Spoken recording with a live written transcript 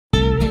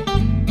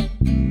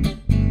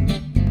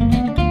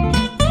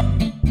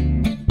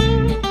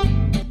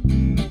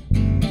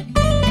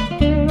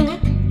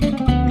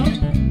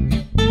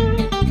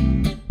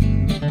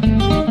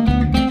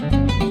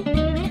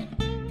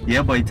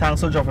Yeah, boy, thanks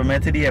for dropping me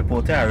to the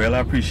airport. I really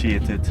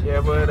appreciate it.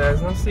 Yeah, boy,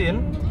 there's no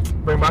sin.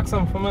 Bring back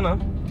some for me now.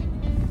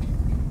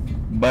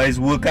 By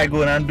his work I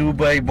go and do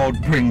by about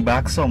bring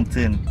back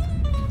something.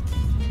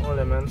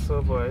 Holy man,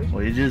 so boy.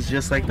 Or you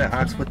just like to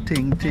ask for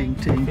ting.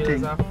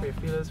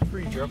 Feels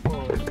free, drop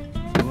on.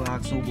 Don't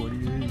ask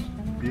nobody, hey,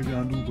 what you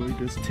gonna do,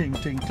 boy? Just ting.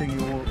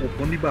 You want to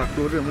open the back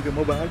door and look at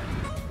my bag.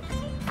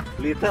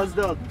 Latest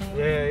dog.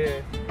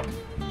 Yeah.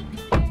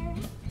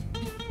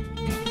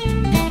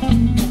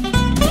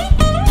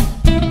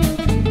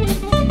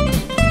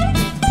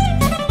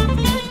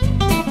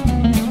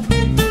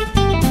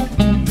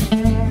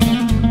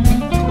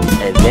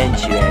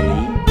 Eventually.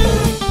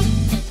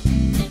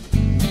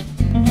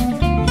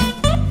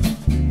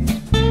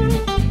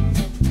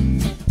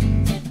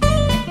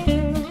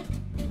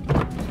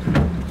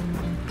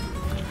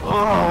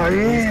 Oh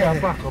yeah.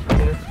 Back up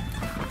here.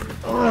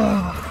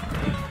 Oh.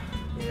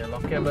 Yeah,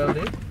 lock your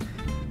belly.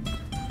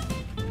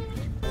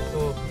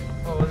 So,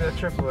 how was your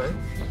trip, boy?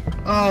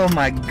 Oh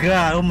my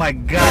god,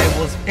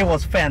 it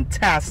was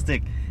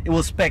fantastic. It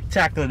was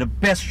spectacular, the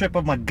best trip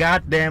of my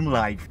goddamn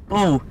life.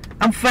 Oh,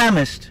 I'm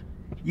famished.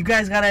 You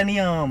guys got any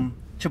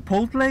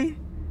Chipotle?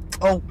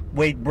 Oh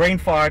wait, brain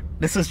fart.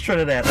 This is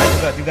Trinidad. I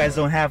forgot you guys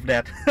don't have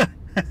that.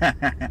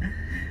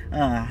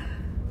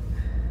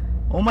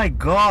 Oh my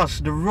gosh,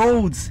 the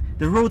roads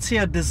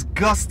here are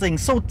disgusting,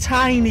 so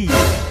tiny.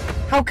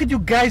 How could you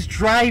guys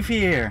drive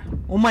here?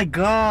 Oh my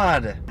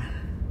god.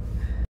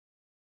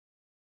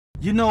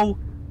 You know,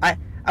 I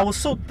was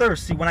so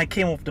thirsty when I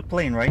came off the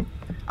plane, right?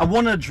 I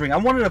wanted a drink. I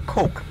wanted a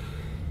Coke.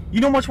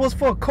 You know how much was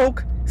for a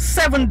Coke?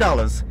 $7.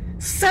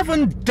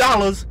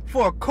 $7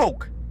 for a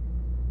Coke.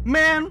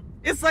 Man,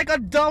 it's like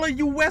 $1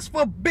 US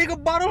for a bigger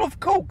bottle of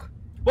Coke.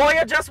 Boy,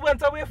 you just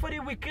went away for the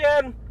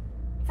weekend.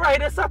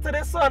 Friday,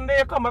 Saturday, Sunday,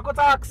 you come back with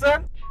an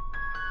accent.